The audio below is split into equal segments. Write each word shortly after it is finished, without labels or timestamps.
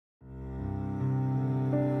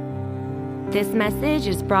This message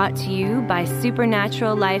is brought to you by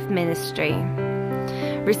Supernatural Life Ministry.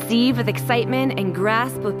 Receive with excitement and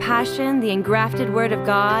grasp with passion the engrafted Word of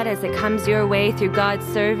God as it comes your way through God's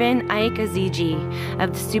servant, Iyke Ezeji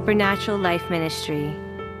of the Supernatural Life Ministry.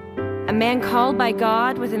 A man called by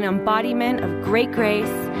God with an embodiment of great grace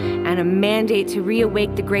and a mandate to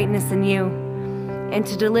reawake the greatness in you and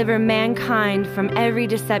to deliver mankind from every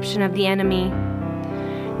deception of the enemy.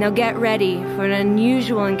 Now get ready for an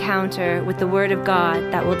unusual encounter with the Word of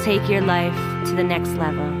God that will take your life to the next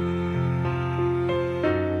level.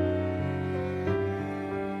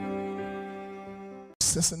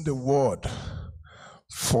 Processing the Word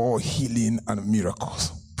for healing and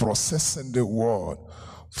miracles. Processing the Word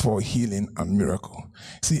for healing and miracle.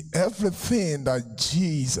 See, everything that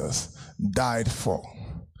Jesus died for,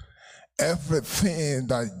 everything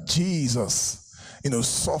that Jesus,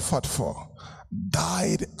 suffered for,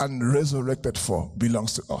 died and resurrected for,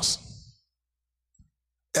 belongs to us.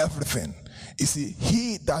 Everything. You see,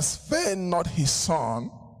 he that spared not his son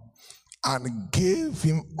and gave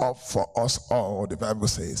him up for us all, the Bible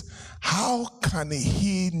says, how can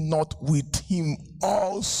he not with him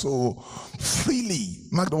also freely,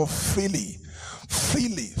 mark the word freely,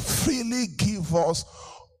 freely give us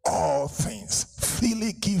all things.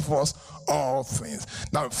 Freely give us all things.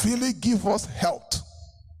 Now, freely give us health.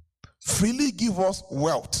 Freely give us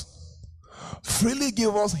wealth. Freely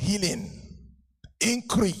give us healing,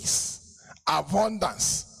 increase,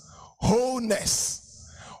 abundance,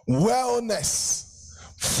 wholeness, wellness,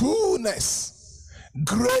 fullness,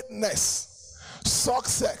 greatness,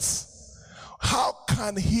 success. How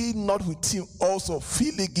can he not with him also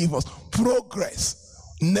freely give us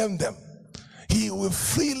progress? Name them. He will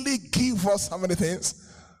freely give us how many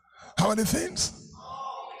things? How many things?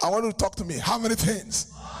 I want you to talk to me. How many things?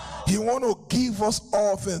 He want to give us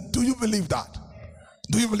all things. Do you believe that?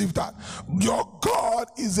 Do you believe that? Your God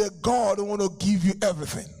is a God who want to give you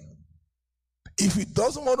everything. If he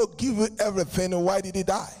doesn't want to give you everything, why did he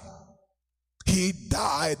die? He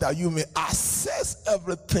died that you may access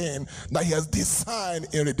everything that he has designed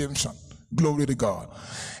in redemption. Glory to God.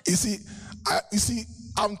 You see,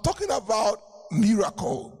 I'm talking about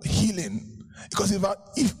miracle, healing, because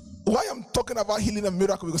why I'm talking about healing and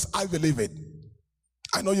miracle, because I believe it.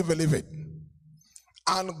 I know you believe it.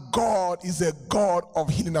 And God is a God of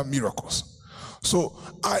healing and miracles. So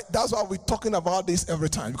that's why we're talking about this every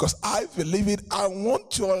time, because I believe it. I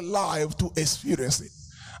want your life to experience it.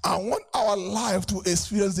 I want our life to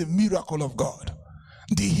experience the miracle of God,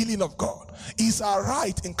 the healing of God. It's our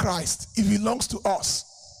right in Christ. It belongs to us.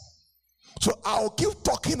 So I'll keep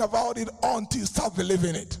talking about it until you start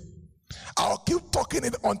believing it. I'll keep talking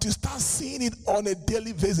it until you start seeing it on a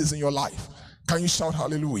daily basis in your life. Can you shout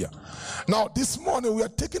hallelujah? Now, this morning we are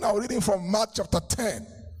taking our reading from Mark chapter 10.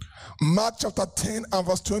 Mark chapter 10 and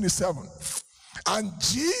verse 27. And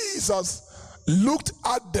Jesus looked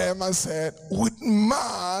at them and said, with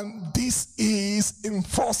man this is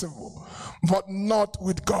impossible, but not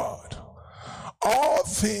with God. All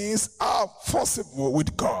things are possible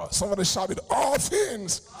with God. Somebody shout it. All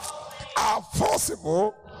things are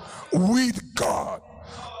possible with God.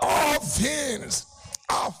 All things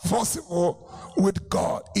are possible with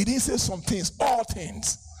God. It didn't say some things, all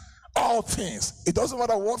things. All things. It doesn't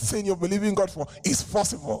matter what thing you're believing God for, it's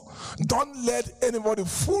possible. Don't let anybody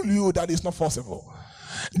fool you that it's not possible.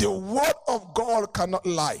 The word of God cannot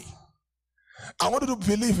lie. I want you to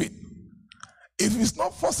believe it. If it's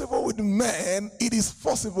not possible with man, it is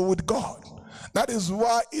possible with God. That is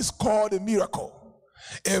why it's called a miracle.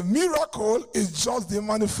 A miracle is just the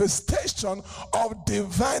manifestation of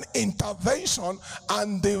divine intervention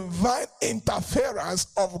and divine interference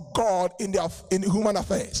of God in human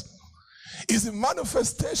affairs. It's a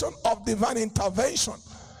manifestation of divine intervention.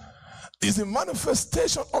 It's a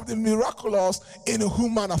manifestation of the miraculous in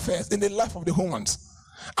human affairs, in the life of the humans.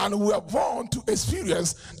 And we are born to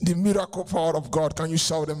experience the miracle power of God. Can you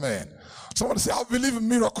shout amen? Somebody say, I believe in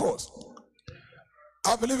miracles.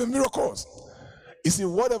 I believe in miracles. You see,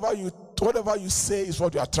 whatever you say is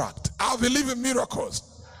what you attract. I believe in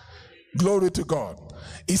miracles. Glory to God.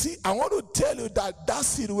 You see, I want to tell you that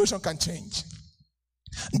situation can change.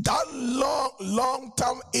 That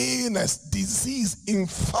long-term illness, disease,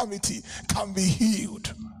 infirmity can be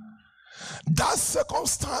healed. That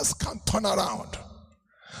circumstance can turn around.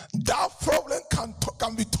 That problem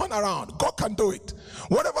can be turned around. God can do it.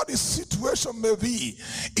 Whatever the situation may be,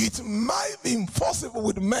 it might be impossible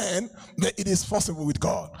with man, but it is possible with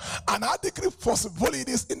God. And I decree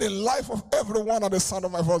possibilities in the life of everyone at the sound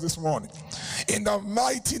of my voice this morning. In the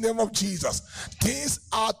mighty name of Jesus, things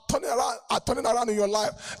are turning around in your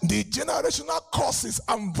life. The generational curses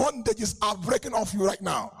and bondages are breaking off you right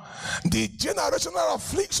now. The generational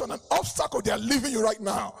affliction and obstacle, they are leaving you right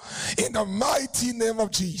now. In the mighty name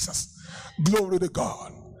of Jesus. Glory to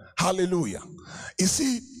God. Hallelujah. You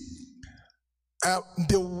see,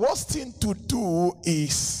 the worst thing to do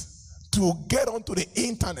is to get onto the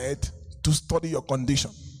internet to study your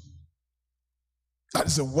condition. That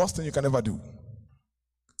is the worst thing you can ever do.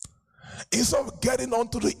 Instead of getting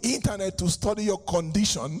onto the internet to study your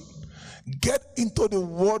condition, get into the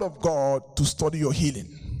Word of God to study your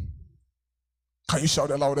healing. Can you shout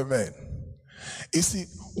aloud, amen? You see,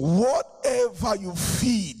 whatever you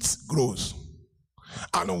feed grows,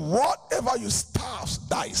 and whatever you starve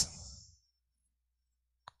dies.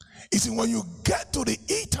 You see, when you get to the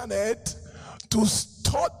internet to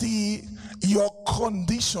study your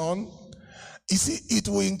condition, you see, it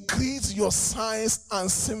will increase your signs and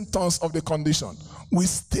symptoms of the condition with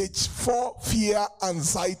stage 4 fear,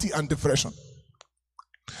 anxiety, and depression.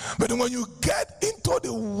 But when you get into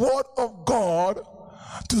the Word of God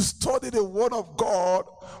to study the Word of God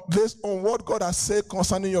based on what God has said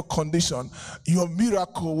concerning your condition, your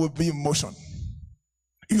miracle will be in motion.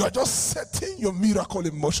 You are just setting your miracle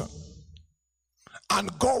in motion.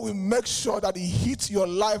 And God will make sure that He hits your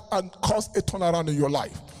life and cause a turnaround in your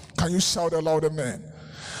life. Can you shout aloud, amen?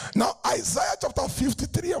 Now, Isaiah chapter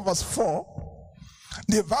 53 and verse 4,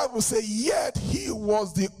 the Bible says, yet He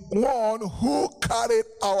was the one who carried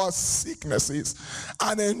our sicknesses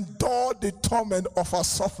and endured the torment of our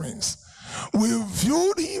sufferings. We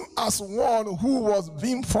viewed Him as one who was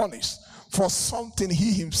being punished for something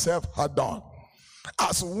He Himself had done,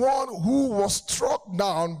 as one who was struck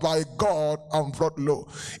down by God and brought low.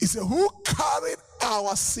 He said, who carried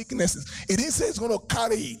our sicknesses? He didn't say He's going to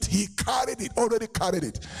carry it. He carried it, already carried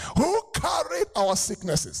it. Who carried our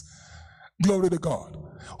sicknesses? Glory to God.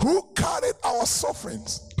 Who carried our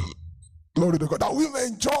sufferings? Glory to God. That we may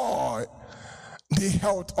enjoy the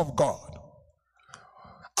health of God.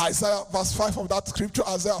 Isaiah verse 5 of that scripture,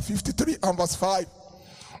 Isaiah 53 and verse 5.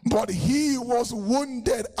 But He was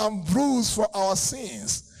wounded and bruised for our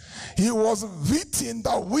sins. He was beaten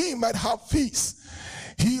that we might have peace.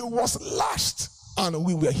 He was lashed and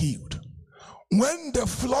we were healed. When they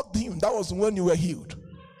flogged Him, that was when you were healed.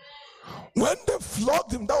 When they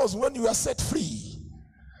flogged Him, that was when you were set free.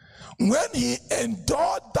 When He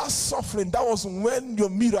endured that suffering, that was when your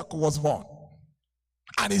miracle was born.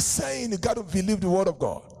 And He's saying you got to believe the Word of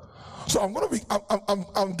God. So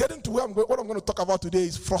I'm getting to where I'm going. What I'm going to talk about today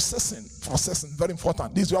is processing. Processing, very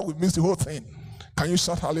important. This is where we miss the whole thing. Can you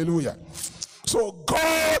shout hallelujah? So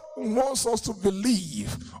God wants us to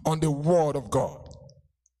believe on the Word of God.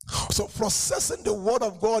 So processing the Word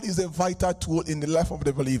of God is a vital tool in the life of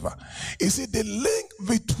the believer. You see, the link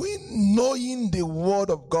between knowing the Word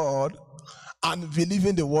of God and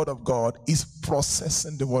believing the Word of God is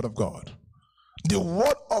processing the Word of God. The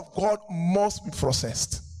Word of God must be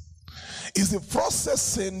processed. It's the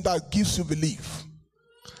processing that gives you belief.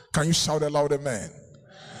 Can you shout aloud, amen?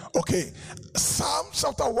 Okay, Psalm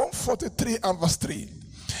chapter 143 and verse 3.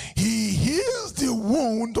 He heals the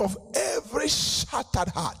wound of every shattered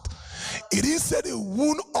heart. It is said the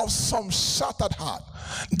wound of some shattered heart.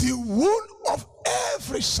 The wound of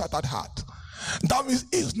every shattered heart. That means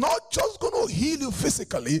it's not just going to heal you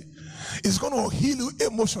physically, it's going to heal you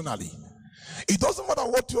emotionally. It doesn't matter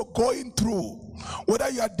what you're going through, whether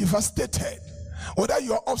you are devastated, whether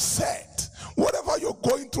you are upset, whatever you're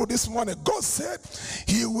going through this morning, God said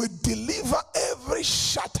He will deliver every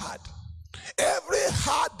shattered, every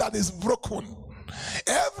heart that is broken,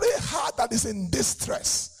 every heart that is in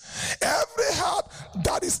distress, every heart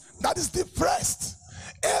that is depressed,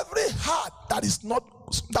 every heart that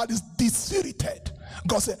is dispirited.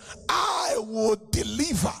 God said, I will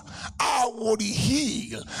deliver, I will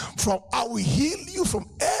heal you from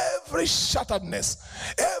every shatteredness,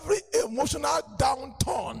 every emotional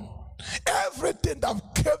downturn, everything that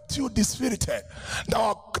kept you dispirited,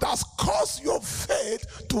 that's caused your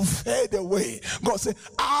faith to fade away. God said,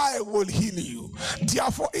 I will heal you.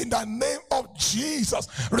 Therefore, in the name of Jesus,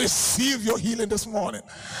 receive your healing this morning.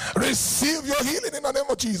 Receive your healing in the name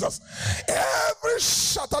of Jesus. Every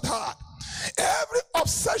shattered heart, Every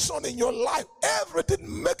obsession in your life,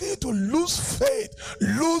 everything making you to lose faith,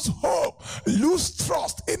 lose hope, lose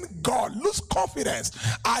trust in God, lose confidence,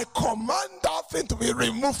 I command that thing to be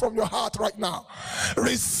removed from your heart right now.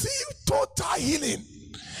 Receive total healing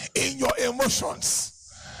in your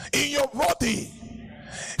emotions, in your body,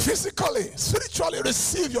 physically, spiritually.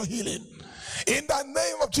 Receive your healing in the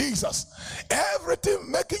name of Jesus.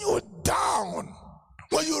 Everything making you down,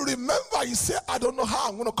 when you remember, you say, I don't know how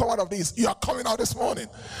I'm going to come out of this. You are coming out this morning.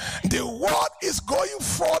 The word is going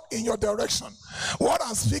forth in your direction. What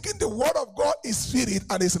I'm speaking, the word of God is spirit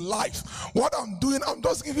and is life. What I'm doing, I'm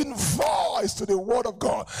just giving voice to the word of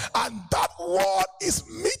God. And that word is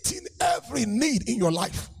meeting every need in your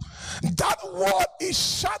life. That word is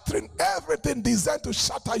shattering everything designed to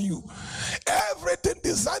shatter you. Everything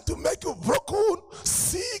designed to make you broken,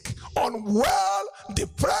 sick, unwell,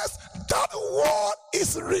 depressed. That word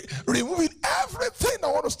is removing everything that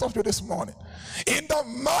want to stop you this morning. In the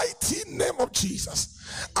mighty name of Jesus,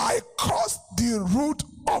 I curse the root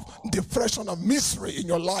of depression and misery in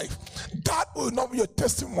your life. That will not be your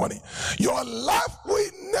testimony. Your life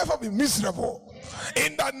will never be miserable.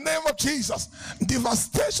 In the name of Jesus,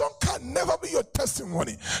 devastation can never be your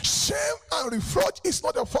testimony. Shame and reproach is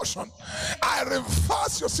not your portion. I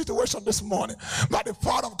reverse your situation this morning by the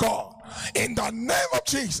power of God. In the name of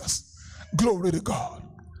Jesus, glory to God.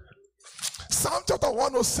 Psalm chapter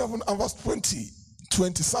 107 and verse 20.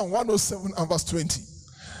 Psalm 107 and verse 20.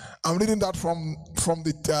 I'm reading that from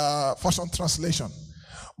the Passion Translation.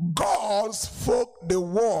 God spoke the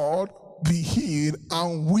word, be healed,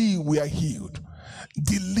 and we were healed,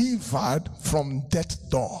 delivered from death's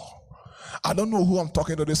door. I don't know who I'm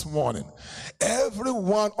talking to this morning.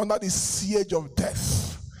 Everyone under the siege of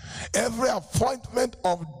death, every appointment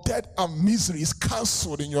of death and misery is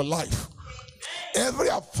cancelled in your life. Every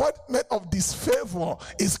appointment of disfavor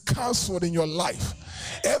is cancelled in your life.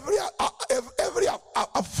 Every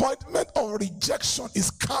appointment of rejection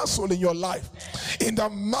is cancelled in your life. In the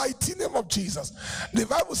mighty name of Jesus. The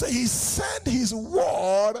Bible says he sent his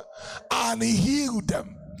word and he healed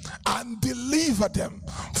them and delivered them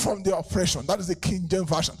from the oppression. That is the King James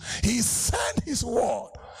Version. He sent his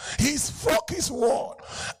word. He spoke his word,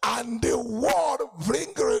 and the word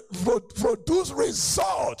produce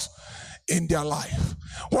results in their life.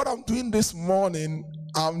 What I'm doing this morning,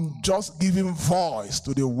 I'm just giving voice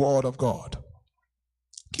to the word of God.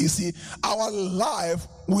 You see, our life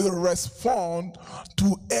will respond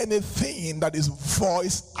to anything that is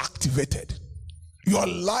voice activated. Your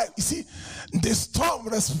life, you see, the storm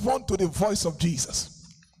responds to the voice of Jesus.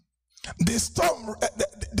 The storm,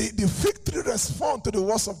 the victory responds to the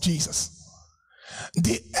words of Jesus.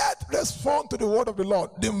 The earth responds to the word of the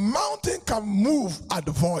Lord. The mountain can move at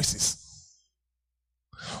the voices.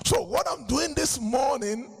 So what I'm doing this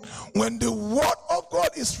morning, when the word of God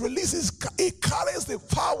is released, it carries the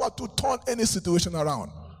power to turn any situation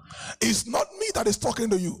around. It's not me that is talking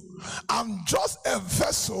to you. I'm just a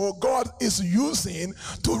vessel God is using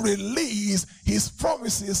to release his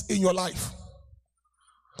promises in your life.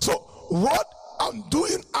 So what I'm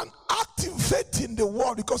doing, I'm activating the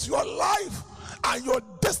word, because your life and your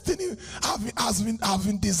destiny have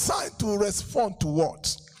been designed to respond to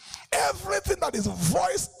words. Everything that is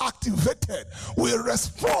voice activated will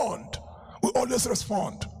respond, will always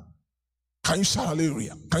respond. Can you shout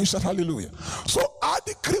hallelujah? Can you shout hallelujah? So I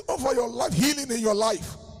decree over your life healing in your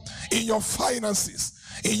life, in your finances,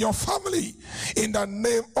 in your family, in the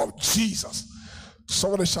name of Jesus.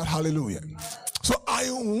 Somebody shout hallelujah. So I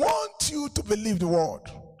want you to believe the word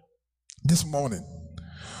this morning.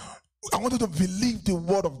 I want you to believe the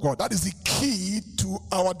word of God. That is the key to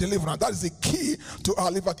our deliverance. That is the key to our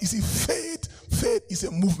liberty. You see, faith is a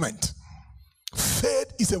movement.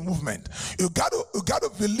 Faith is a movement. You got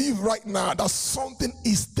to believe right now that something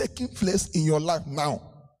is taking place in your life now,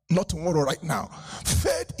 not tomorrow, right now.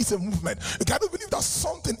 Faith is a movement. You got to believe that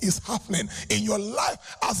something is happening in your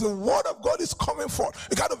life as the word of God is coming forth.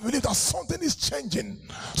 You got to believe that something is changing.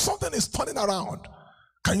 Something is turning around.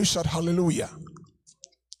 Can you shout hallelujah?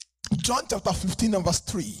 John chapter 15 and verse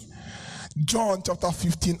 3. John chapter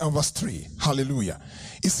 15 and verse 3. Hallelujah.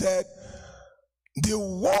 He said, the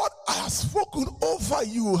word I have spoken over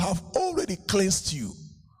you have already cleansed you.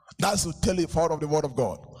 That's to tell you the power of the word of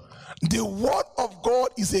God. The word of God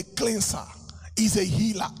is a cleanser, is a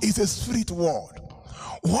healer, is a spirit word.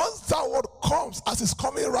 Once that word comes, as it's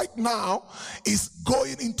coming right now, is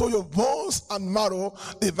going into your bones and marrow.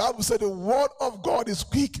 The Bible said the word of God is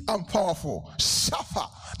quick and powerful, sharper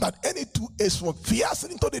than any two-edged sword,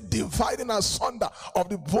 piercing into the dividing asunder of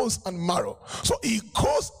the bones and marrow. So it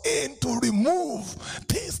goes in to remove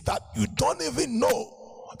things that you don't even know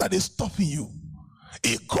that is stopping you.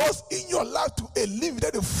 It goes in your life to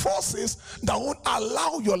eliminate the forces that won't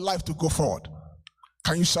allow your life to go forward.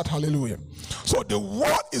 Can you shout hallelujah? So the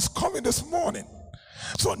word is coming this morning.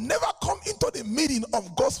 So never come into the meeting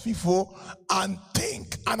of God's people and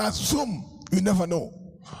think and assume. You never know.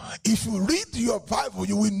 If you read your Bible,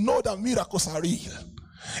 you will know that miracles are real.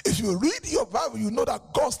 If you read your Bible, you know that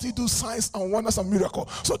God still does signs and wonders and miracles.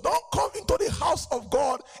 So don't come into the house of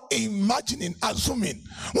God imagining, assuming.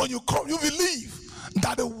 When you come, you believe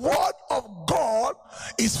that the word of God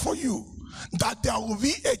is for you, that there will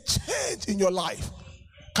be a change in your life.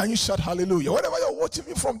 Can you shout hallelujah? Wherever you're watching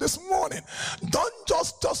me from this morning, don't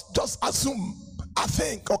just assume. I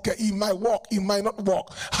think, okay, it might work, it might not work.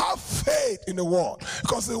 Have faith in the word,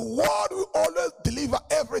 because the word will always deliver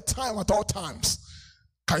every time at all times.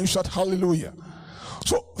 Can you shout hallelujah?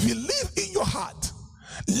 So believe in your heart.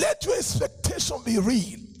 Let your expectation be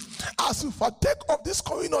real. As you partake of this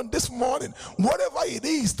communion this morning, whatever it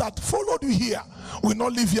is that followed you here will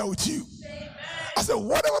not live here with you. I said,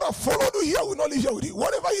 whatever that followed you here will not live here with you.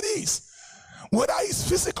 Whatever it is, whether it's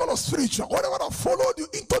physical or spiritual, whatever that followed you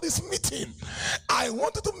into this meeting, I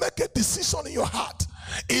want you to make a decision in your heart.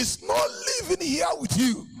 It's not living here with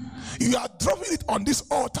you. You are dropping it on this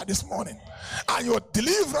altar this morning, and your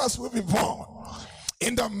deliverance will be born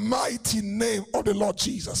in the mighty name of the Lord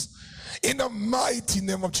Jesus. In the mighty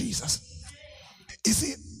name of Jesus. You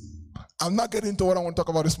see, I'm not getting into what I want to talk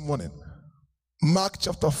about this morning. Mark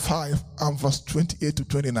chapter 5 and verse 28 to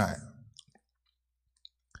 29.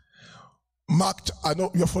 Mark, I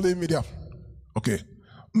know you're following me there. Okay.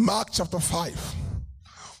 Mark chapter 5.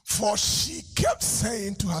 For she kept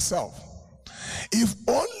saying to herself, if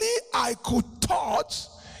only I could touch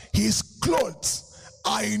his clothes,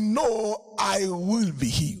 I know I will be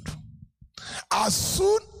healed. As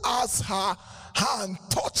soon as her hand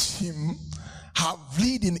touched him, her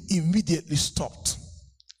bleeding immediately stopped.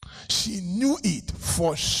 She knew it,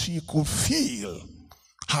 for she could feel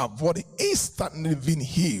her body instantly being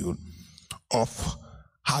healed of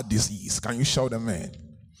her disease. Can you shout amen?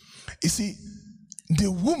 You see, the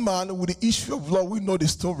woman with the issue of blood, we know the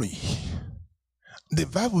story. The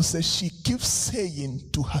Bible says she keeps saying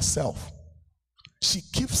to herself. She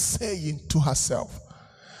keeps saying to herself.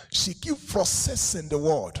 She keeps processing the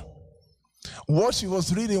word. What she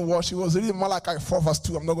was reading Malachi 4 verse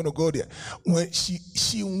 2. I'm not going to go there. When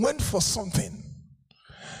she went for something,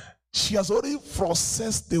 she has already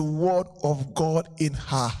processed the word of God in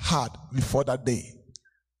her heart before that day.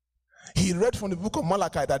 He read from the book of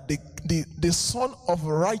Malachi that the Son of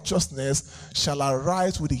Righteousness shall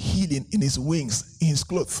arise with healing in his wings, in his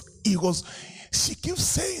clothes. She keeps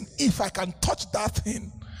saying, if I can touch that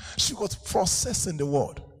thing. She was processing the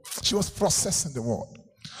word. She was processing the word.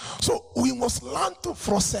 So we must learn to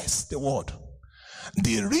process the word.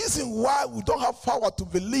 The reason why we don't have power to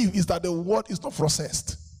believe is that the word is not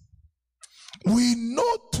processed. We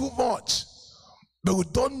know too much, but we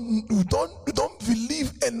don't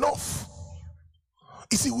believe enough.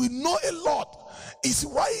 You see, we know a lot. You see,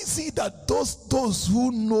 why is it that those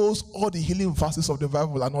who knows all the healing verses of the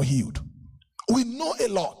Bible are not healed? We know a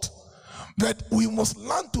lot, but we must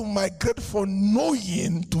learn to migrate from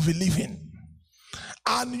knowing to believing.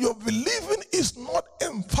 And your believing is not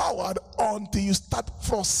empowered until you start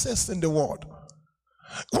processing the word.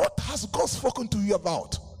 What has God spoken to you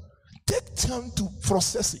about? Take time to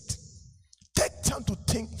process it. Take time to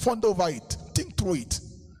think, ponder over it, think through it.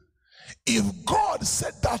 If God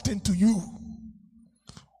said that into you,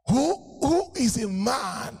 who is a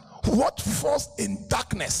man? What force in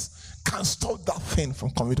darkness can stop that thing from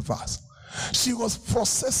coming to pass? She was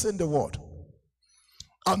processing the word.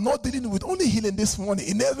 I'm not dealing with only healing this morning.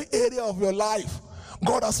 In every area of your life,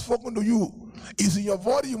 God has spoken to you. It's in your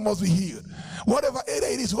body, you must be healed. Whatever area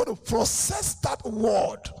it is, you got to process that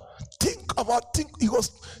word.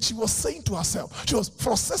 She was saying to herself, she was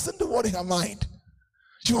processing the word in her mind.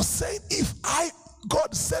 She was saying, if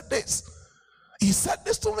God said this, he said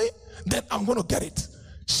this to me, then I'm going to get it.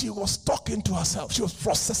 She was talking to herself. She was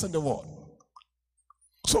processing the word.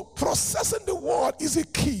 So processing the word is a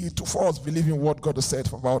key to us believing what God has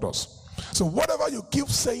said about us. So whatever you keep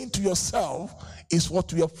saying to yourself is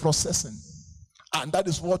what we are processing. And that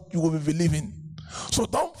is what you will be believing. So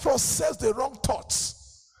don't process the wrong thoughts.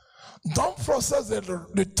 Don't process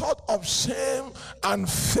the thought of shame and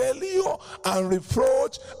failure and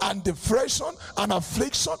reproach and depression and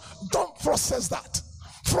affliction. Don't process that.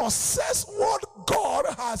 Process what God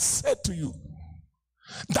has said to you.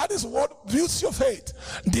 That is what builds your faith.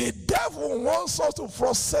 The devil wants us to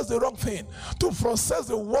process the wrong thing, to process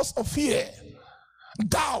the words of fear,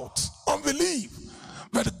 doubt, unbelief.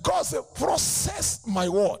 But God said, process my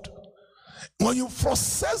word. When you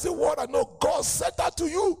process the word, I know God said that to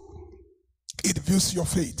you. It builds your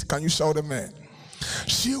faith. Can you shout amen?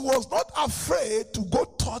 She was not afraid to go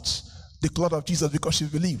touch the cloth of Jesus because she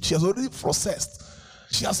believed. She has already processed.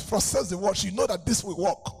 She has processed the word. She knows that this will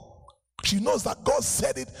work. She knows that God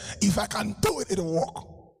said it. If I can do it, it will work.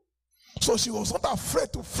 So she was not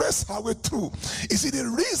afraid to press her way through. You see, the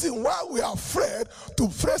reason why we are afraid to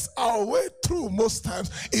press our way through most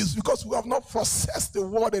times is because we have not processed the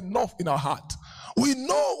word enough in our heart. We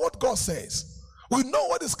know what God says. We know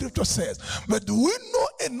what the scripture says. But do we know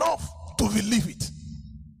enough to believe it?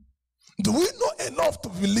 Do we know enough to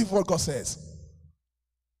believe what God says?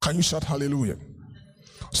 Can you shout hallelujah?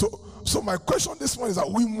 So my question this morning is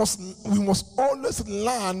that we must always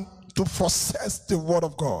learn to process the word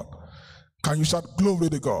of God. Can you shout glory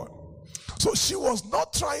to God? So she was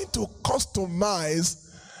not trying to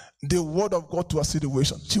customize the word of God to a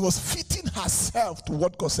situation. She was fitting herself to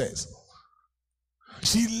what God says.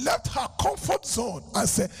 She left her comfort zone and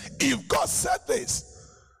said, if God said this,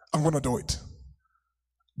 I'm going to do it.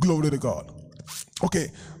 Glory to God. Okay,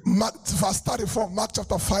 Mark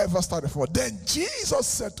chapter 5 verse 34. Then Jesus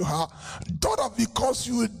said to her, daughter, because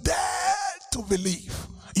you dare to believe,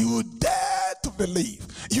 you dare to believe,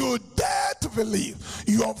 you dare to believe,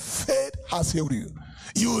 your faith has healed you.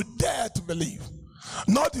 You dare to believe.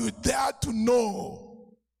 Not you dare to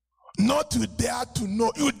know. Not you dare to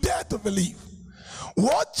know. You dare to believe.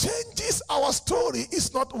 What changes our story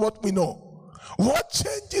is not what we know. What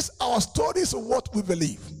changes our story is what we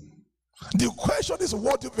believe. The question is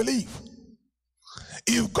what you believe.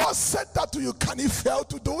 If God said that to you, can he fail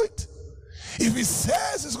to do it? If he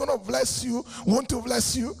says he's going to bless you, want to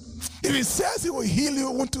bless you. If he says he will heal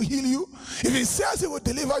you, want to heal you. If he says he will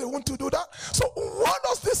deliver you, want to do that. So want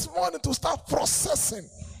us this morning to start processing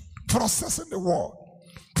the word.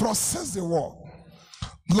 Process the word.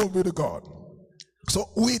 Glory to God. So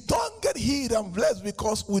we don't get healed and blessed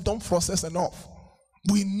because we don't process enough.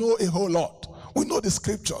 We know a whole lot. We know the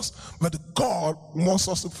scriptures, but God wants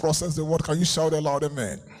us to process the word. Can you shout aloud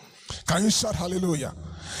amen? Can you shout hallelujah?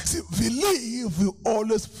 See, believe will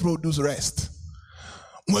always produce rest.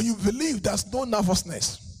 When you believe, there's no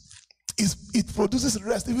nervousness. It produces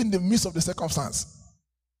rest even in the midst of the circumstance.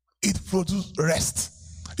 It produces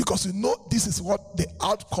rest because you know this is what the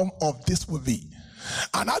outcome of this will be.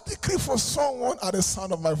 And I decree for someone at the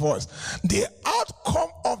sound of my voice, the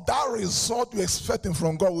outcome of that result you're expecting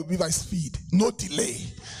from God will be by speed. No delay.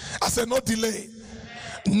 I said no delay.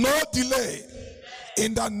 No delay.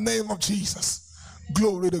 In the name of Jesus.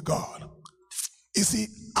 Glory to God. You see,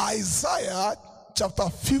 Isaiah chapter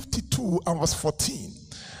 52 and verse 14.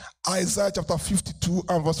 Isaiah chapter 52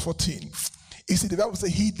 and verse 14. You see, the Bible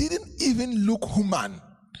says he didn't even look human.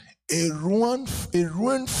 A ruined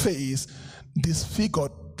face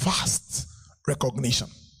disfigured past recognition.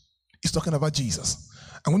 It's talking about Jesus.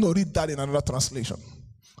 I'm going to read that in another translation.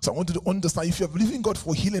 So I want you to understand, if you're believing God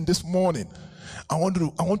for healing this morning, I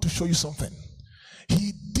want to show you something.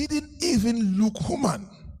 He didn't even look human.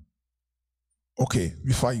 Okay,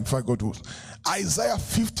 before I go to Isaiah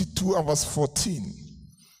 52 and verse 14.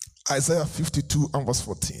 Isaiah 52 and verse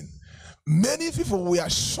 14. Many people were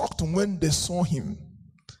shocked when they saw him.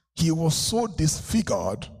 He was so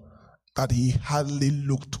disfigured that he hardly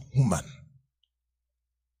looked human.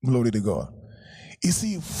 Glory to God. You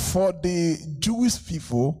see, for the Jewish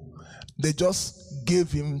people, they just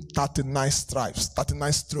gave him 39 stripes,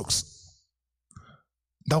 39 strokes.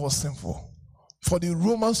 That was simple. For the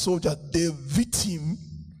Roman soldier, they beat him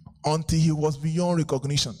until he was beyond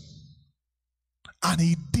recognition. And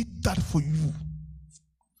he did that for you.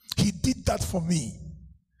 He did that for me.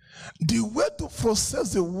 The way to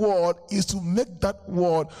process the word is to make that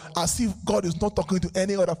word as if God is not talking to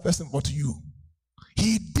any other person but you.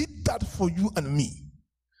 He did that for you and me.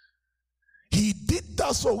 He did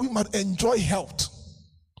that so we might enjoy health.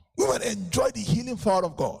 We might enjoy the healing power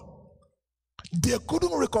of God. They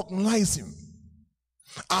couldn't recognize him.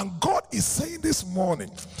 And God is saying this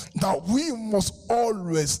morning that we must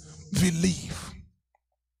always believe.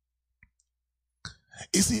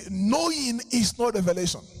 You see, knowing is not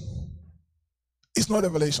revelation. It's not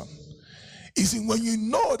revelation. You see, when you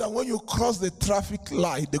know that when you cross the traffic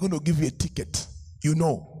light, they're going to give you a ticket. You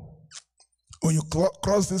know. When you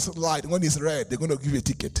cross this light, when it's red, they're going to give you a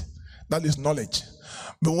ticket. That is knowledge.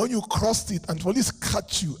 But when you cross it and police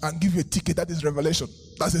catch you and give you a ticket, that is revelation.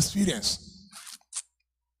 That's experience.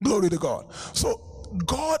 Glory to God. So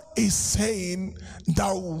God is saying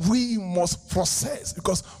that we must process,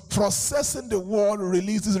 because processing the word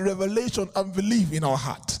releases revelation and belief in our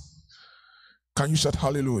heart. Can you shout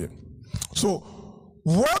hallelujah? So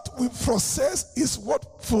what we process is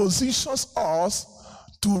what positions us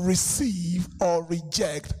to receive or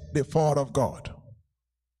reject the power of God.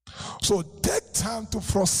 So take time to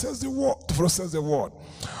process the word.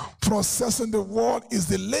 Processing the word is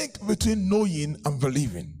the link between knowing and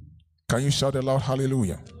believing. Can you shout aloud,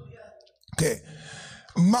 hallelujah? Okay.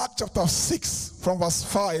 Mark chapter 6 from verse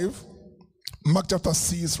 5. Mark chapter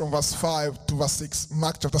 6 from verse 5 to verse 6.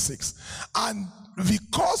 Mark chapter 6. And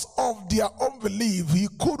because of their unbelief, he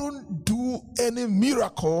couldn't do any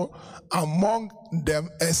miracle among them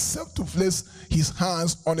except to place his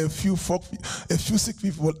hands on a few sick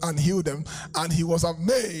people and heal them. And he was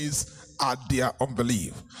amazed at their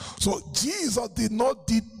unbelief. So Jesus did not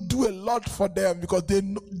do a lot for them because they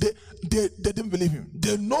didn't believe him.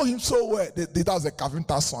 They know him so well. That's a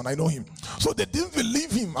carpenter's son. I know him. So they didn't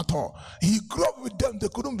believe him at all. He grew up with them. They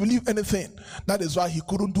couldn't believe anything. That is why he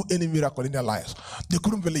couldn't do any miracle in their lives. They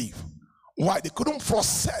couldn't believe. Why? They couldn't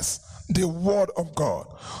process the word of God.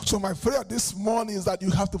 So my prayer this morning is that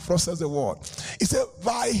you have to process the word. He said,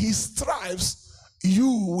 by his stripes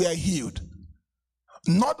you were healed.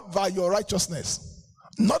 Not by your righteousness,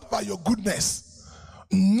 not by your goodness,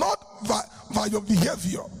 not by your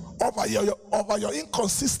behavior, or by your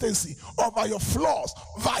inconsistency, or by your flaws,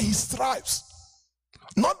 by his stripes.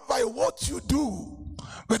 Not by what you do,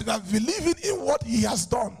 but by believing in what he has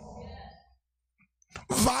done.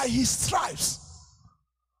 By his stripes.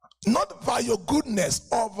 Not by your goodness,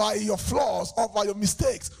 or by your flaws, or by your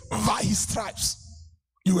mistakes. By his stripes,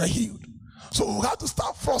 you were healed. So we have to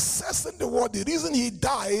start processing the word. The reason he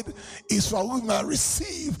died is for we may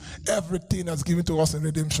receive everything that's given to us in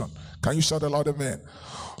redemption. Can you shout aloud, amen?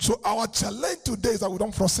 So our challenge today is that we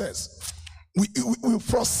don't process. We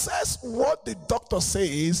process what the doctor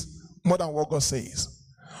says more than what God says.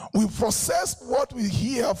 We process what we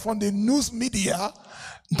hear from the news media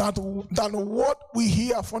than what we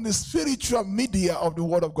hear from the spiritual media of the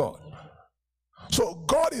word of God. So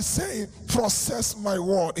God is saying, process my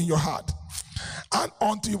word in your heart. And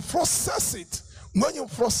until you process it, when you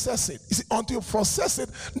process it, you see, until you process it,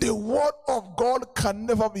 the word of God can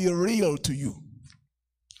never be real to you.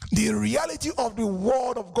 The reality of the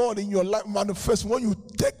word of God in your life manifests when you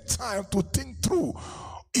take time to think through.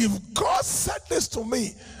 If God said this to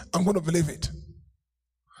me, I'm going to believe it.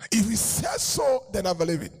 If he says so, then I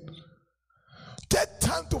believe it. Take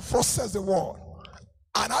time to process the word.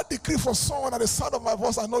 And I decree for someone at the sound of my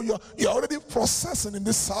voice, I know you're already processing in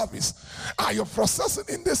this service. And you're processing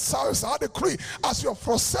in this service. I decree, as you're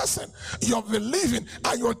processing, you're believing,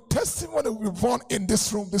 and your testimony will be born in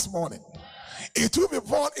this room this morning. It will be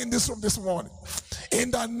born in this room this morning.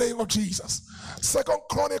 In the name of Jesus. 2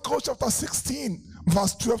 Chronicles chapter 16,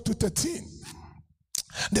 verse 12 to 13.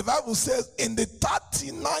 The Bible says, in the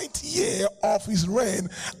 39th year of his reign,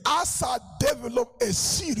 Asa developed a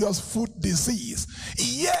serious foot disease.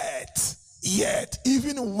 Yet,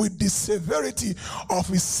 even with the severity of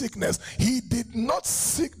his sickness, he did not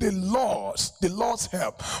seek the Lord's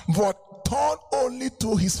help, but turned only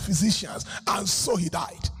to his physicians, and so he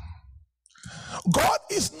died. God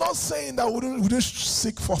is not saying that we don't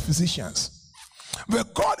seek for physicians.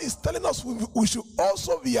 But God is telling us we should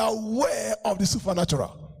also be aware of the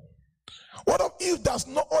supernatural. What if there's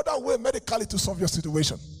no other way medically to solve your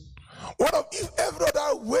situation? What if every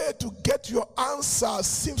other way to get your answer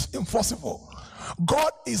seems impossible?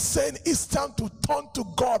 God is saying it's time to turn to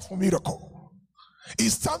God for miracle.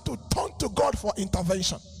 It's time to turn to God for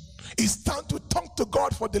intervention. It's time to turn to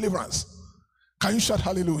God for deliverance. Can you shout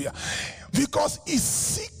hallelujah? Because he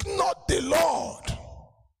seek not the Lord.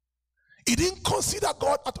 He didn't consider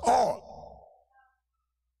God at all.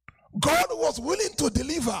 God was willing to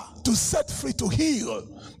deliver, to set free, to heal,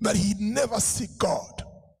 but he never seek God.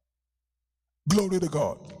 Glory to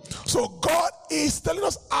God. So God is telling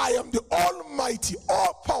us, I am the almighty,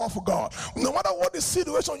 all-powerful God. No matter what the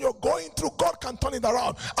situation you're going through, God can turn it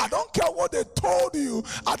around. I don't care what they told you.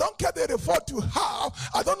 I don't care the report you have.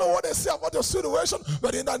 I don't know what they say about your situation,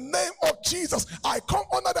 but in the name of Jesus, I come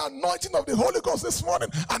under the anointing of the Holy Ghost this morning,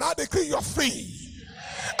 and I decree you're free.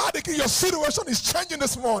 I decree your situation is changing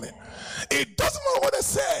this morning. It doesn't matter what they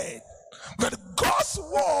say. But God's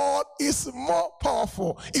word is more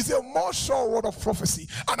powerful. It's a more sure word of prophecy.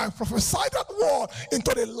 And I prophesy that word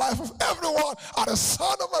into the life of everyone at the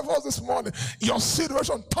sound of my voice this morning. Your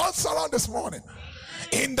situation turns around this morning.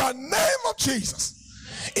 In the name of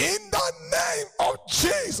Jesus. In the name of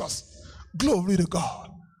Jesus. Glory to God.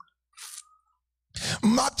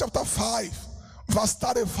 Mark chapter 5, verse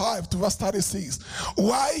 35 to verse 36.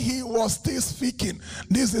 While he was still speaking,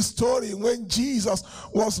 this is the story when Jesus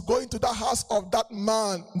was going to the house of that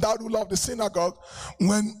man, that ruler of the synagogue,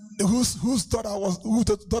 whose daughter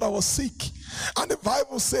was sick. And the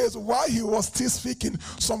Bible says, while he was still speaking,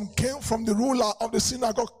 some came from the ruler of the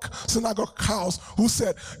synagogue house, who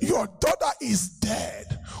said, "Your daughter is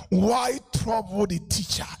dead. Why trouble the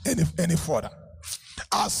teacher any further?"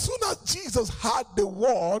 As soon as Jesus heard the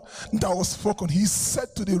word that was spoken, he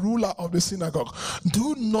said to the ruler of the synagogue,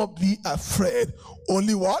 "Do not be afraid,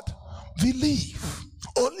 only what? Believe.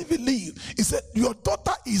 Only believe." He said, "Your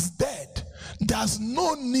daughter is dead. There's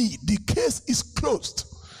no need. The case is closed.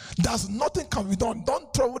 There's nothing can be done.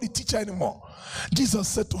 Don't trouble the teacher anymore." Jesus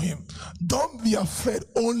said to him, "Don't be afraid,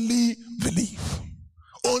 only believe.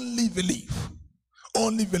 Only believe.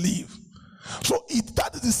 Only believe." So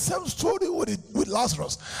that is the same story with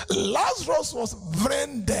Lazarus. Lazarus was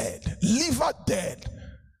brain dead, liver dead,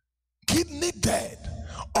 kidney dead,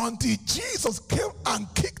 until Jesus came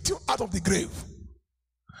and kicked him out of the grave.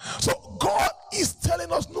 So God is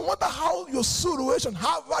telling us, no matter how your situation,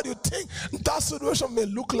 how bad you think that situation may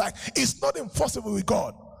look like, it's not impossible with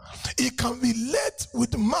God. It can be late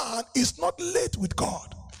with man, it's not late with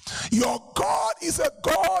God. Your God is a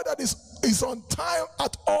God that is on time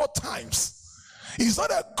at all times. He's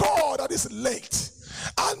not a God that is late.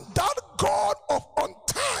 And that God of on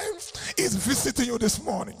time is visiting you this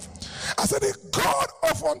morning. I said the God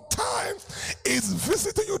of on time is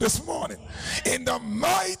visiting you this morning. In the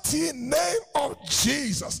mighty name of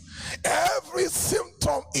Jesus, every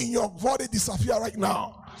symptom in your body disappear right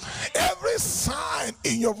now. Every sign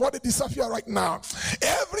in your body disappear right now.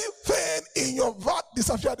 Every pain in your back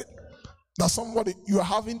disappear. That somebody, you are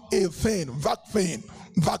having a pain, back pain.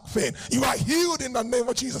 You are healed in the name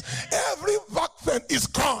of Jesus. Every back pain is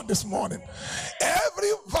gone this morning. Every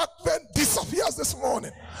back pain disappears this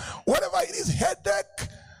morning. Whatever it is, headache,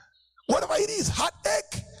 whatever it is,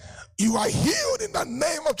 heartache, you are healed in the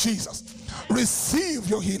name of Jesus. Receive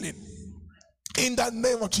your healing in the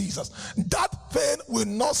name of Jesus. That pain will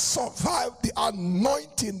not survive the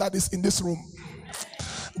anointing that is in this room.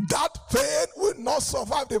 That pain will not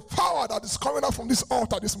survive the power that is coming out from this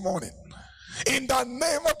altar this morning. In the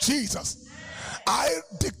name of Jesus, I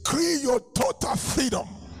decree your total freedom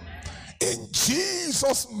in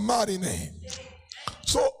Jesus' mighty name.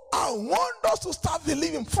 So I want us to start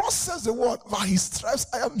believing, process the word. By his stripes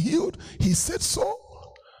I am healed. He said so.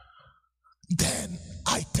 Then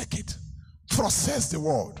I take it. Process the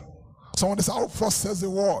word. Someone says, "I'll process the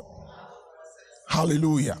word."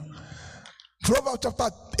 Hallelujah. Proverbs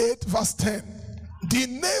chapter 8 verse 10. The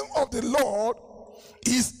name of the Lord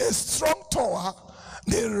is a strong tower.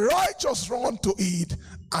 The righteous run to it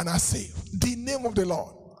and are saved. The name of the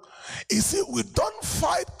Lord. You see, we don't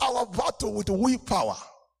fight our battle with willpower.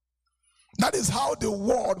 That is how the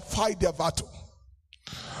world fight their battle.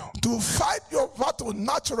 To fight your battle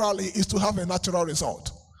naturally is to have a natural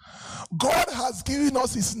result. God has given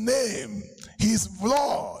us his name, his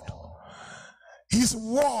blood, his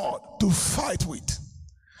word to fight with.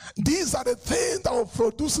 These are the things that will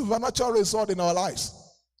produce supernatural result in our lives.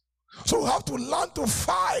 So we have to learn to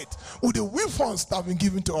fight with the weapons that have been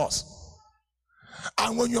given to us.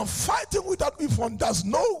 And when you're fighting with that weapon, there's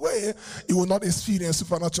no way you will not experience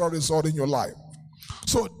supernatural result in your life.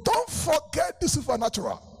 So don't forget the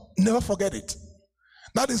supernatural. Never forget it.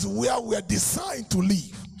 That is where we are designed to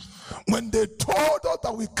live. When they told us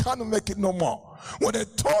that we can't make it no more, when they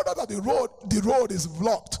told us that the road is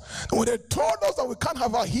blocked, when they told us that we can't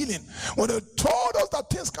have our healing, when they told us that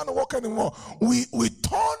things can't work anymore, we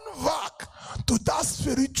turn back to that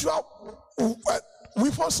spiritual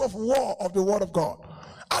weapons of war of the word of God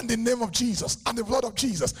and the name of Jesus and the blood of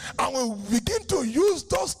Jesus, and we begin to use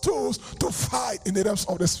those tools to fight in the realms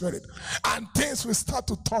of the spirit, and things will start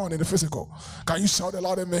to turn in the physical. Can you shout a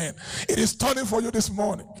loud amen? It is turning for you this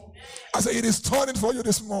morning. I say it is turning for you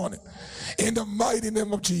this morning in the mighty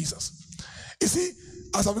name of Jesus. You see,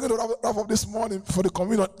 as I'm going to wrap up this morning for the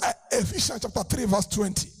communion, Ephesians chapter 3 verse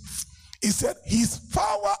 20, he said his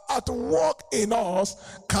power at work in us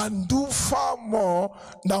can do far more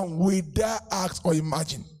than we dare ask or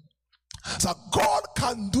imagine. So God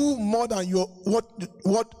can do more than what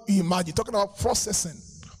you imagine. Talking about processing.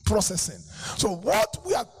 So what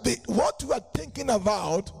we are thinking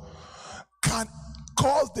about can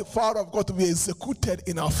cause the power of God to be executed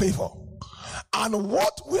in our favor. And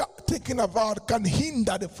what we are thinking about can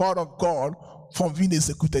hinder the power of God from being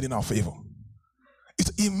executed in our favor.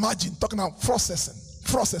 Imagine, talking about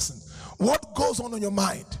processing. What goes on in your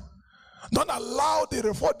mind? Don't allow the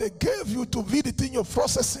report they gave you to be the thing you're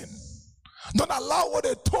processing. Don't allow what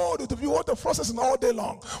they told you to be what they're processing all day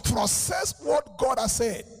long. Process what God has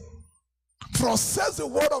said. Process the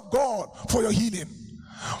word of God for your healing.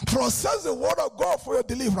 Process the word of God for your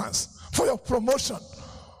deliverance, for your promotion.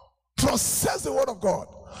 Process the word of God.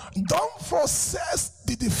 Don't process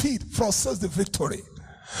the defeat, process the victory.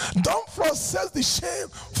 Don't process the shame,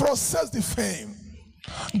 process the fame.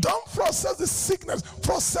 Don't process the sickness,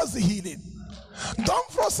 process the healing. Don't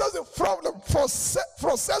process the problem,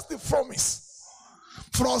 process the promise.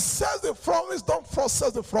 Process the promise, don't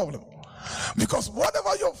process the problem. Because whatever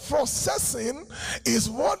you're processing is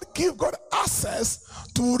what gives God access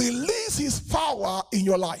to release his power in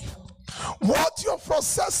your life. What you're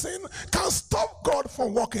processing can stop God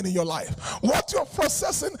from working in your life. What you're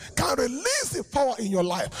processing can release the power in your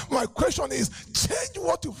life. My question is, change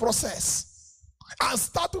what you process and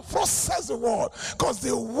start to process the word. Because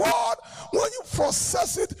the word, when you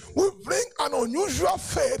process it, will bring an unusual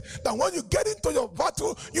faith that when you get into your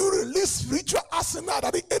battle, you release spiritual arsenal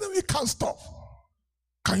that the enemy can't stop.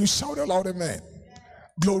 Can you shout it loud, amen?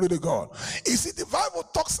 Glory to God. You see, the Bible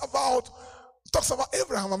talks about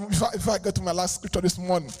Abraham. If I get to my last scripture this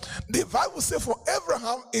morning, the Bible says for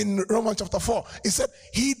Abraham in Romans chapter 4, it said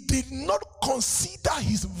he did not consider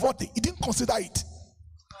his body. He didn't consider it.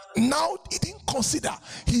 Now he didn't consider.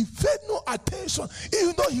 He paid no attention.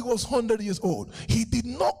 Even though he was 100 years old, he did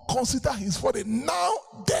not consider his body. Now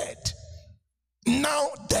dead. Now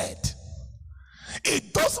dead.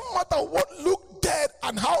 It doesn't matter what look dead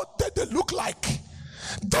and how dead they look like.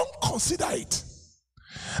 Don't consider it.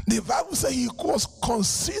 The Bible says he was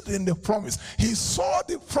considering the promise. He saw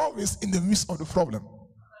the promise in the midst of the problem.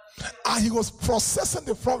 And he was processing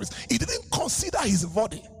the promise. He didn't consider his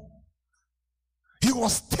body. He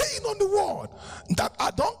was staying on the word that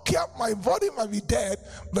I don't care, my body might be dead,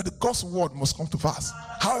 but God's word must come to pass.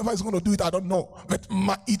 However he's going to do it, I don't know. But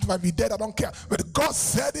it might be dead, I don't care. But God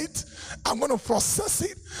said it, I'm going to process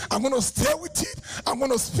it, I'm going to stay with it, I'm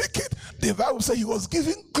going to speak it. The Bible says he was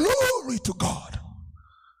giving glory to God.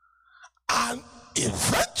 And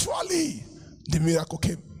eventually, the miracle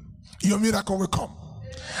came. Your miracle will come.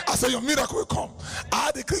 I say your miracle will come.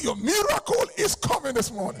 I declare your miracle is coming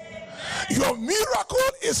this morning. Your miracle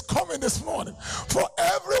is coming this morning. For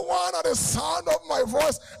everyone at the sound of my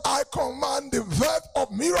voice, I command the birth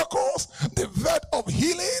of miracles, the birth of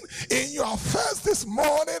healing in your face this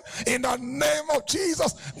morning. In the name of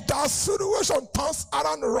Jesus, that situation turns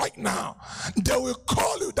around right now. They will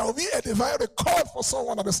call you. There will be a divine record for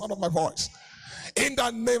someone at the sound of my voice. In the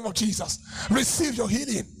name of Jesus, receive your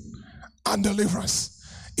healing and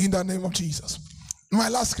deliverance in the name of Jesus. My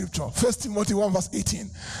last scripture, 1 Timothy 1 verse 18.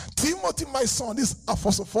 Timothy, my son, this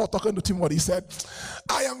Apostle Paul talking to Timothy, he said,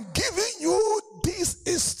 I am giving you this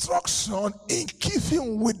instruction in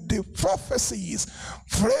keeping with the prophecies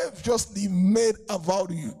previously made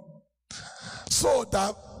about you, so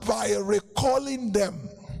that by recalling them,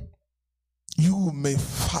 you may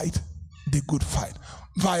fight the good fight.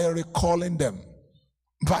 By recalling them,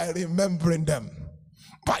 by remembering them,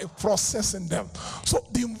 by processing them. So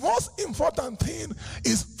the most important thing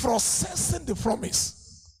is processing the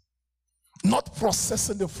promise, not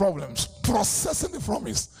processing the problems. Processing the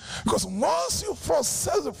promise, because once you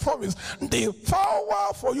process the promise, the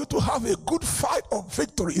power for you to have a good fight of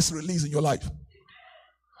victory is released in your life.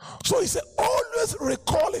 So he said, always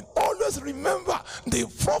recalling, always remember the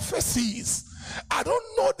prophecies. I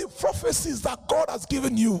don't know the prophecies that God has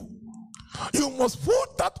given you. You must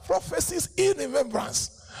put that prophecies in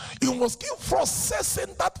remembrance. You must keep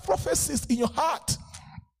processing that prophecies in your heart.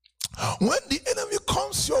 When the enemy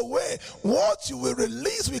comes your way, what you will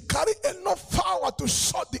release will carry enough power to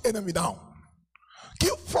shut the enemy down.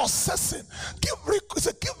 Keep processing. Keep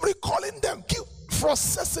recalling them. Keep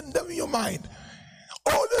processing them in your mind.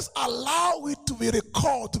 Always allow it to be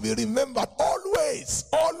recalled, to be remembered. Always,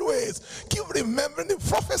 always. Keep remembering the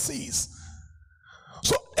prophecies.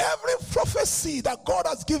 So every prophecy that God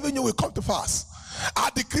has given you will come to pass. I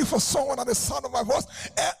decree for someone at the sound of my voice,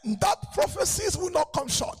 that prophecies will not come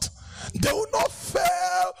short. They will not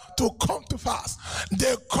fail to come to pass.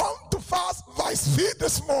 They come to pass by speed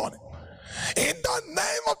this morning. In the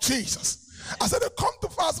name of Jesus. I said they come to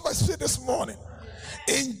pass by speed this morning.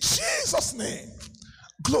 In Jesus' name.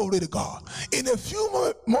 Glory to God. In a few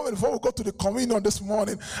moments before we go to the communion this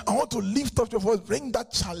morning, I want to lift up your voice, bring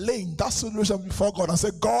that challenge, that solution before God and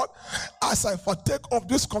say, God, as I partake of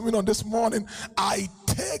this communion this morning, I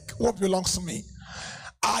take what belongs to me.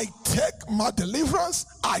 I take my deliverance.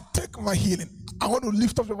 I take my healing. I want to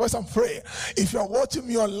lift up your voice and pray. If you are watching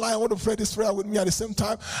me online, I want to pray this prayer with me at the same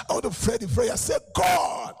time. I want to pray the prayer. Say,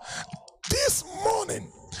 God, this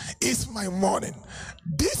morning is my morning.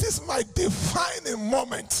 This is my defining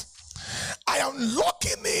moment. I am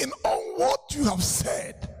locking in on what you have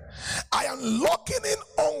said. I am locking in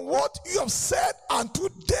on what you have said, and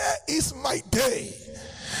today is my day.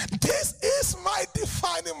 This is my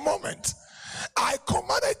defining moment. I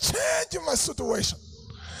command a change in my situation.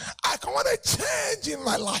 I command a change in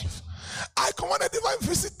my life. I command a divine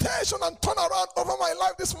visitation and turnaround over my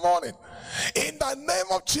life this morning. In the name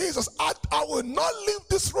of Jesus, I will not leave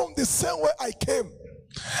this room the same way I came.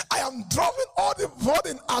 I am dropping all the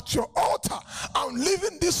burden at your altar. I'm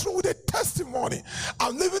leaving this room with a testimony.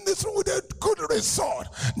 I'm leaving this room with a good result.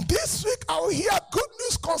 This week I will hear good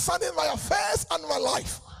news concerning my affairs and my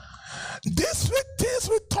life. This week things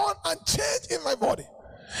will turn and change in my body.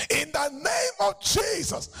 In the name of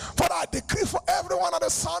Jesus, for I decree for everyone at the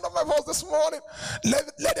sound of my voice this morning,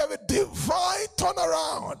 let there be divine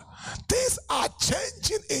turnaround. Things are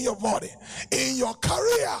changing in your body, in your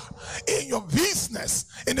career, in your business,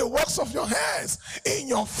 in the works of your hands, in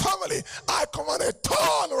your family. I command a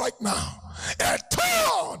turn right now. A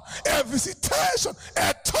turn, a visitation,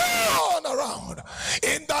 a turn around.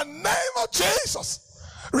 In the name of Jesus,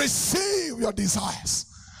 receive your desires.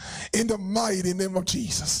 In the mighty name of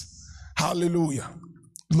Jesus. Hallelujah.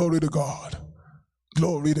 Glory to God.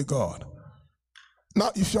 Glory to God.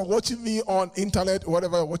 Now, if you're watching me on internet,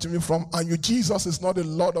 wherever you're watching me from, and Jesus is not the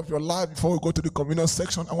Lord of your life, before we go to the communion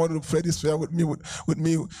section, I want you to pray this prayer with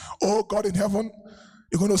me. Oh God in heaven,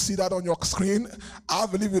 you're going to see that on your screen. I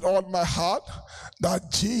believe with all my heart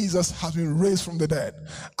that Jesus has been raised from the dead.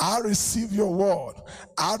 I receive your word.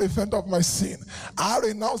 I repent of my sin. I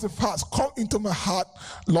renounce the past. Come into my heart,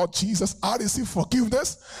 Lord Jesus. I receive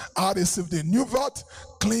forgiveness. I receive the new birth,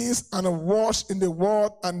 cleansed and washed in the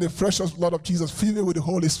word and the precious blood of Jesus. Fill me with the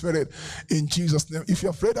Holy Spirit in Jesus' name. If you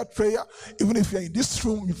have prayed that prayer, even if you're in this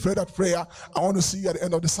room, you pray that prayer, I want to see you at the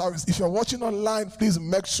end of the service. If you're watching online, please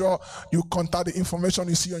make sure you contact the information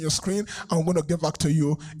you see on your screen. I'm going to get back to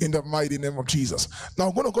you in the mighty name of Jesus. Now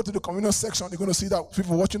I'm going to go to the communion section. You're going to see that.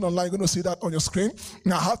 People watching online, you're going to see that on your screen.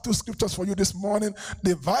 Now I have two scriptures for you this morning.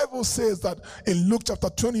 The Bible says that in Luke chapter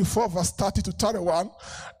 24 verse 30 to 31,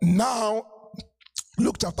 now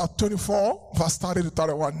Luke chapter 24 verse 30 to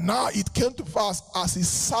 31. Now it came to pass as he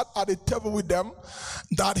sat at the table with them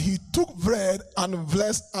that he took bread and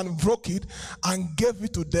blessed and broke it and gave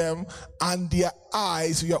it to them, and their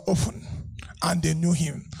eyes were opened and they knew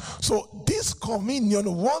him. So this communion,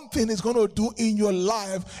 one thing it's going to do in your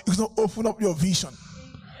life is going to open up your vision.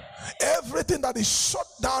 Everything that is shut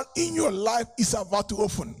down in your life is about to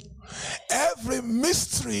open. Every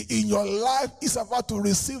mystery in your life is about to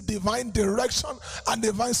receive divine direction and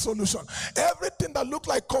divine solution. Everything that looks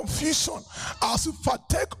like confusion, as you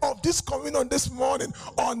partake of this communion this morning,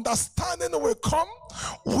 understanding will come,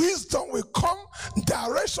 wisdom will come,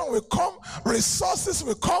 direction will come, resources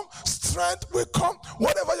will come, strength will come.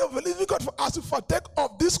 Whatever you're believing God for, as you partake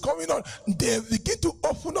of this communion, they begin to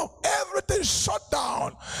open up everything shut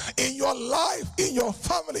down in your life, in your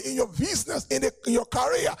family, in your business, in your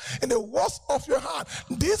career, in the works of your hand.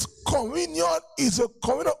 This communion is a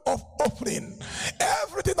communion of opening.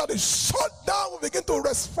 Everything that is shut down will begin to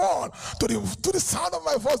respond to the sound of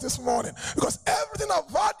my voice this morning, because everything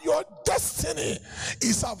about your destiny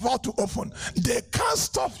is about to open. They can't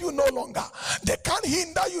stop you no longer. They can't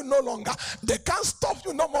hinder you no longer. They can't stop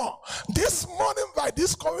you no more. This morning, by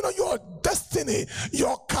this communion, your destiny,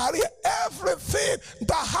 your career, everything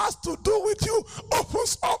that has to do with you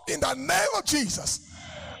opens up in the name of Jesus.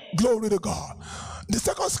 Glory to God. The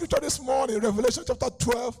second scripture this morning, Revelation chapter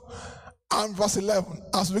 12 and verse 11.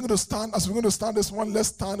 As we're going to stand this morning, let's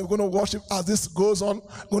stand. We're going to worship as this goes on.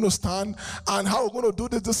 We're going to stand. And how we're going to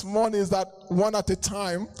do this morning is that one at a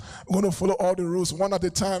time, we're going to follow all the rules. One at a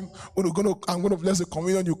time, I'm going to bless the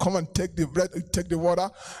communion. You come and take the bread, you take the water,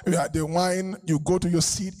 the wine, you go to your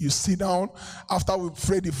seat, you sit down. After we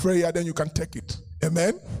pray the prayer, then you can take it.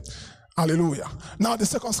 Amen. Hallelujah. Now the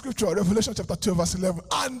second scripture, Revelation chapter 12 verse 11.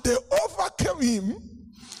 And they overcame him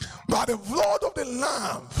by the blood of the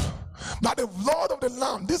Lamb. By the blood of the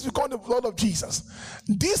Lamb. This becomes the blood of Jesus.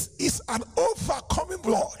 This is an overcoming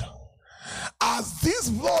blood. As this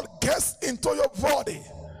blood gets into your body,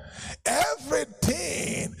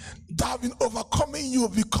 everything that has been overcoming you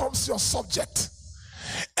becomes your subject.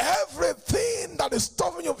 Everything that is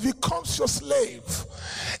stopping you becomes your slave.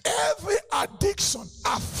 Every addiction,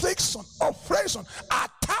 affliction, oppression,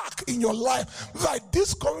 attack in your life, by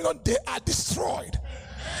this communion, they are destroyed.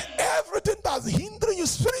 Everything that's hindering you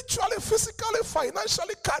spiritually, physically,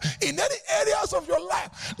 financially, in any areas of your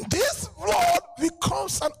life, this blood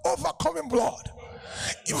becomes an overcoming blood.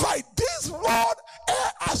 By this blood,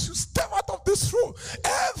 as you step out of of this room,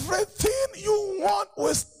 everything you want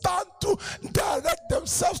will start to direct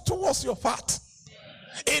themselves towards your path.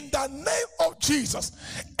 In the name of Jesus,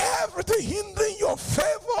 everything hindering your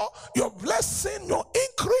favor, your blessing, your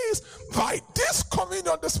increase by this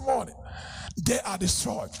communion this morning, they are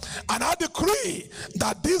destroyed. And I decree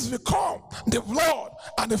that this become the blood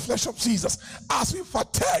and the flesh of Jesus. As we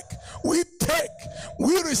partake, we take,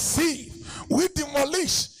 we receive, we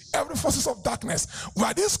demolish every forces of darkness.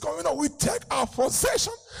 By this communion, we take our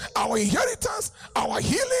possession, our inheritance, our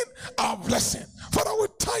healing, our blessing. Father, we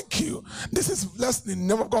thank you. This is blessed in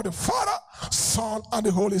the name of God the Father, Son, and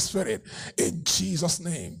the Holy Spirit. In Jesus'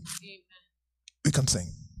 name. Amen. We can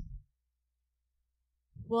sing.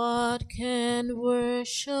 What can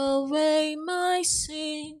wash away my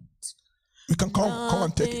sins? You can come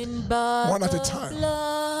and take it one at a time.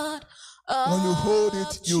 When you hold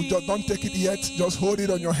it, you just don't take it yet. Just hold it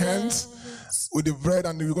on your hands with the bread,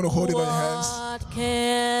 and you're going to hold it on your hands. What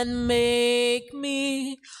can make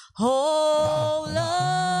me whole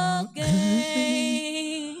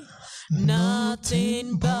again?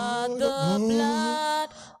 Nothing but the blood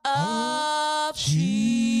of Jesus.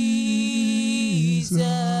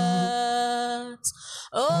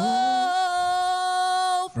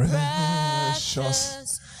 Oh,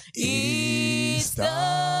 precious is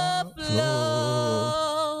the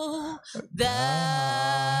flow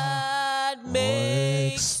that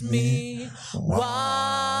makes me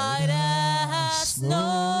white as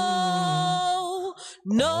snow.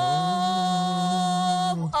 No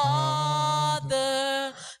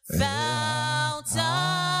other fount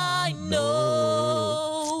I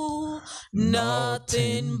know,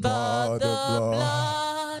 nothing but the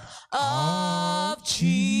blood of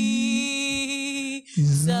Jesus.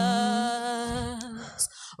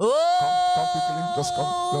 Oh, come quickly. Just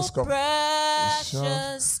come.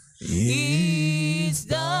 Precious is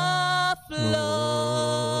the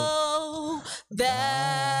flow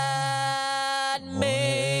that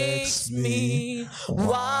makes me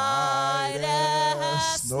white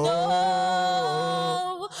as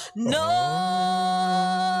snow. No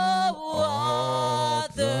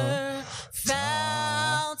other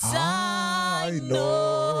fount I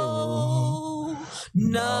know,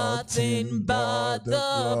 nothing but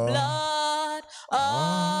the blood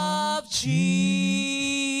of Jesus.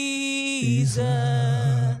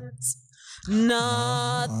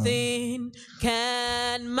 Nothing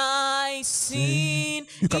can my sin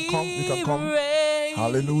erase.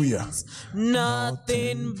 Hallelujah.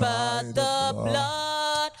 Nothing but the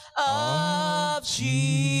blood of Jesus.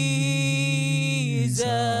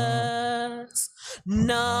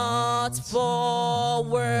 Not for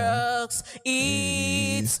works,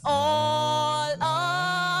 it's all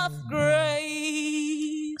of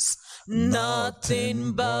grace.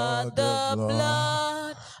 Nothing but the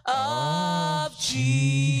blood of Jesus.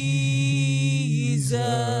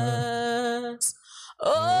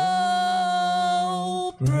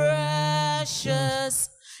 Oh, precious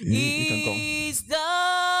is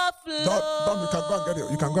the flow. You can go and get it.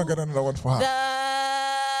 You can go and get another one for her.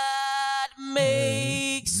 That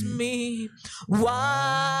makes me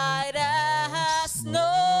white as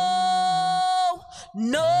snow.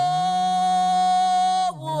 No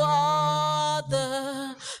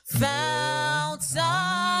other fount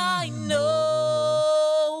I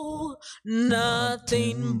know,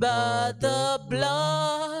 nothing but the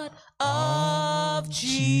blood of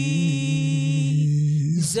Jesus.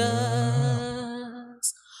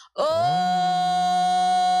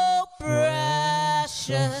 Oh,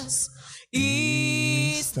 precious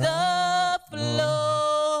is the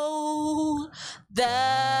flow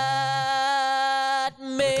that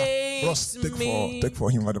makes me take for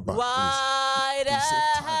him at the back, white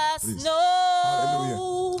as snow.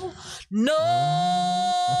 Hallelujah. No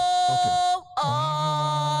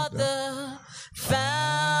other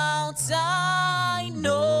fount I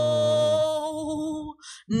know,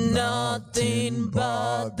 nothing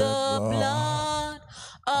but the blood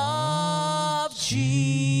of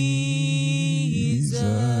Jesus.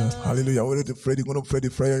 Hallelujah. We're ready to pray. You're going to pray the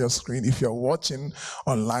prayer on your screen. If you're watching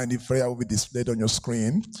online, the prayer will be displayed on your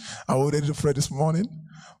screen. Are we ready to pray this morning?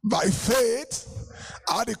 By faith,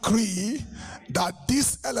 I decree that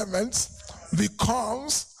this element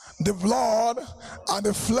becomes the blood and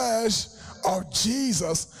the flesh of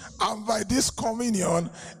Jesus, and by this communion,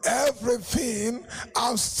 everything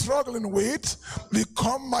I'm struggling with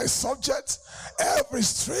become my subject. Every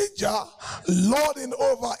stranger lording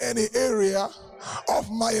over any area of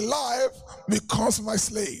my life becomes my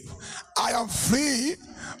slave. I am free,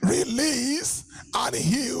 released, and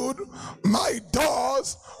healed. My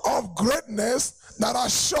doors of greatness that are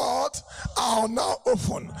shut are now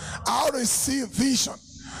open. I receive vision,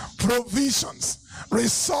 provisions,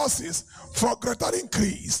 resources for greater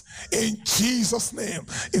increase in Jesus' name.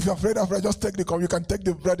 If you're afraid of bread, just take the cup. You can take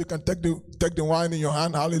the bread, you can take the wine in your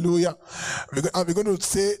hand. Hallelujah. And we're going to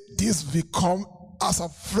say this become as I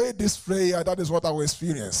pray this prayer. That is what I will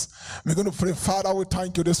experience. We're going to pray. Father, we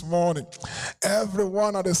thank you this morning.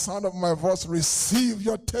 Everyone at the sound of my voice, receive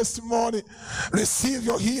your testimony, receive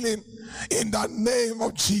your healing in the name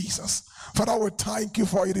of Jesus. Father, we thank you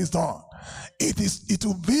for it is done. It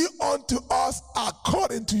will be unto us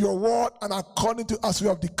according to your word and according to as we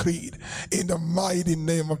have decreed in the mighty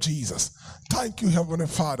name of Jesus. Thank you, Heavenly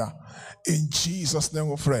Father. In Jesus' name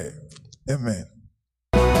we pray. Amen.